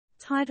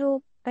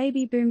Title: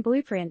 Baby Boom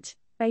Blueprint.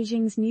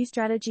 Beijing's new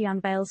strategy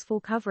unveils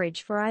full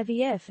coverage for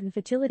IVF and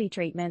fertility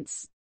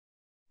treatments.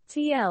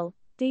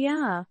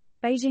 TLDR: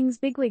 Beijing's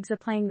bigwigs are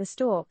playing the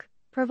stork,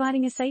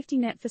 providing a safety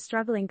net for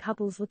struggling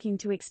couples looking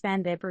to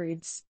expand their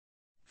broods.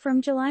 From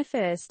July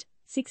 1st,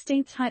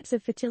 16 types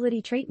of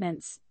fertility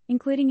treatments,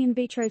 including in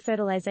vitro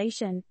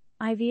fertilization,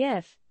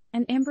 IVF,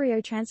 and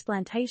embryo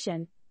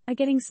transplantation, are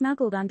getting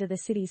smuggled under the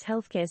city's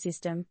healthcare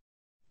system.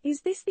 Is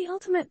this the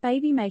ultimate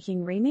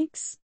baby-making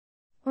remix?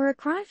 Or a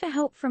cry for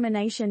help from a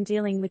nation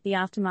dealing with the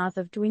aftermath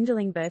of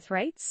dwindling birth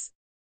rates?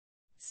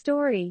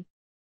 Story.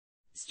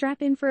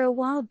 Strap in for a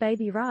wild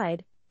baby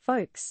ride,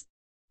 folks.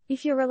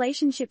 If your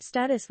relationship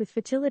status with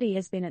fertility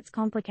has been it's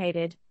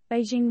complicated,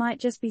 Beijing might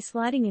just be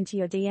sliding into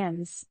your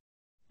DMs.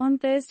 On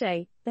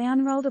Thursday, they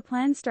unrolled a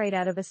plan straight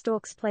out of a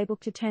stork's playbook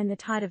to turn the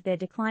tide of their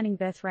declining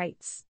birth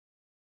rates.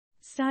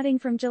 Starting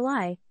from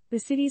July, the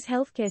city's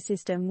healthcare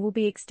system will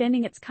be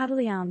extending its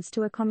cuddly arms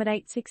to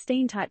accommodate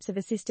 16 types of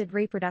assisted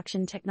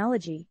reproduction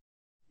technology.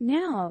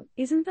 Now,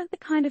 isn't that the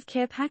kind of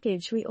care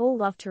package we all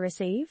love to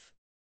receive?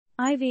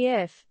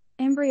 IVF,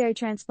 embryo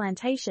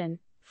transplantation,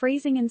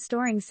 freezing and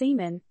storing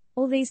semen,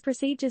 all these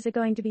procedures are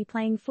going to be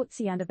playing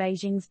footsie under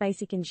Beijing's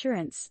basic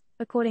insurance,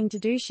 according to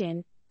Du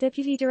Xin,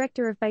 deputy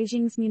director of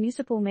Beijing's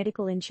Municipal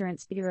Medical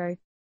Insurance Bureau.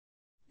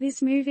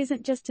 This move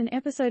isn't just an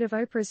episode of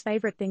Oprah's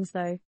favorite things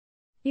though.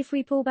 If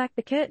we pull back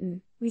the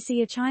curtain, we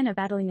see a China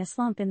battling a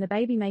slump in the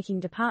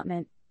baby-making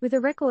department, with a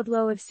record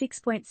low of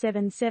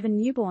 6.77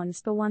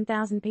 newborns per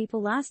 1,000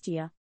 people last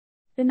year.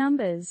 The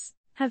numbers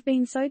have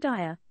been so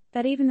dire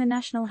that even the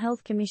National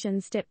Health Commission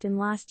stepped in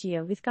last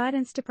year with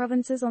guidance to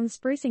provinces on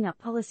sprucing up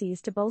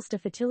policies to bolster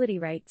fertility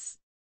rates.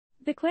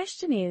 The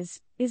question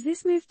is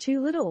this move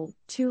too little,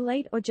 too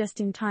late, or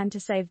just in time to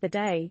save the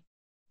day?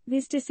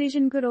 This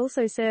decision could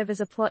also serve as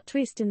a plot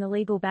twist in the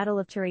legal battle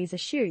of Teresa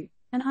Xu,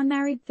 an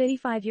unmarried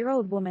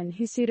 35-year-old woman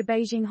who sued a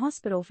Beijing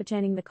hospital for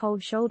turning the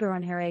cold shoulder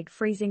on her egg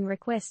freezing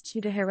request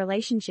due to her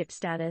relationship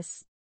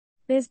status.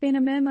 There's been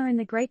a murmur in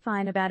the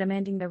grapevine about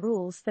amending the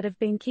rules that have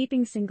been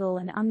keeping single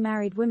and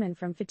unmarried women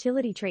from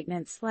fertility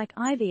treatments like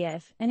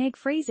IVF and egg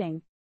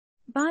freezing.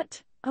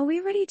 But, are we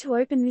ready to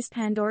open this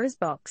Pandora's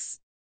box?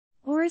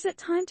 Or is it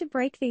time to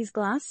break these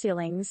glass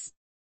ceilings?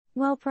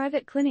 While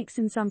private clinics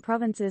in some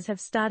provinces have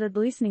started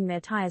loosening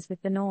their ties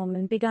with the norm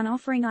and begun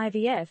offering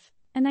IVF,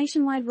 a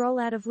nationwide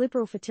rollout of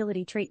liberal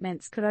fertility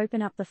treatments could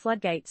open up the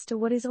floodgates to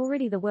what is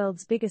already the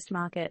world's biggest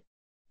market.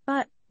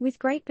 But, with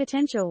great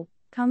potential,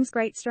 comes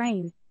great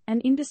strain,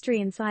 and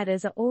industry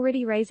insiders are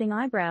already raising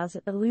eyebrows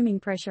at the looming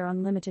pressure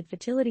on limited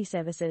fertility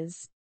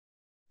services.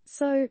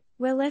 So,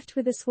 we're left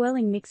with a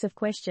swirling mix of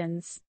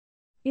questions.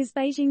 Is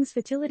Beijing's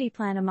fertility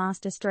plan a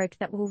masterstroke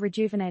that will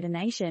rejuvenate a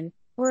nation,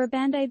 or a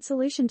band-aid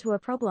solution to a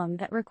problem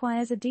that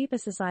requires a deeper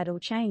societal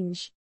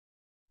change?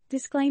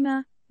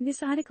 Disclaimer: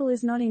 this article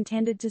is not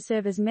intended to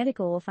serve as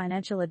medical or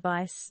financial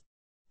advice.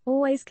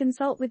 Always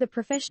consult with a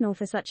professional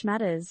for such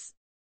matters.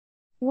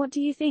 What do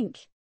you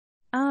think?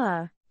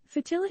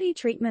 Fertility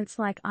treatments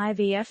like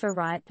IVF are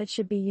right that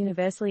should be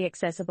universally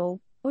accessible,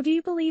 or do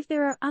you believe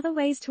there are other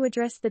ways to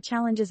address the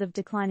challenges of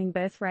declining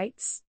birth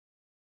rates?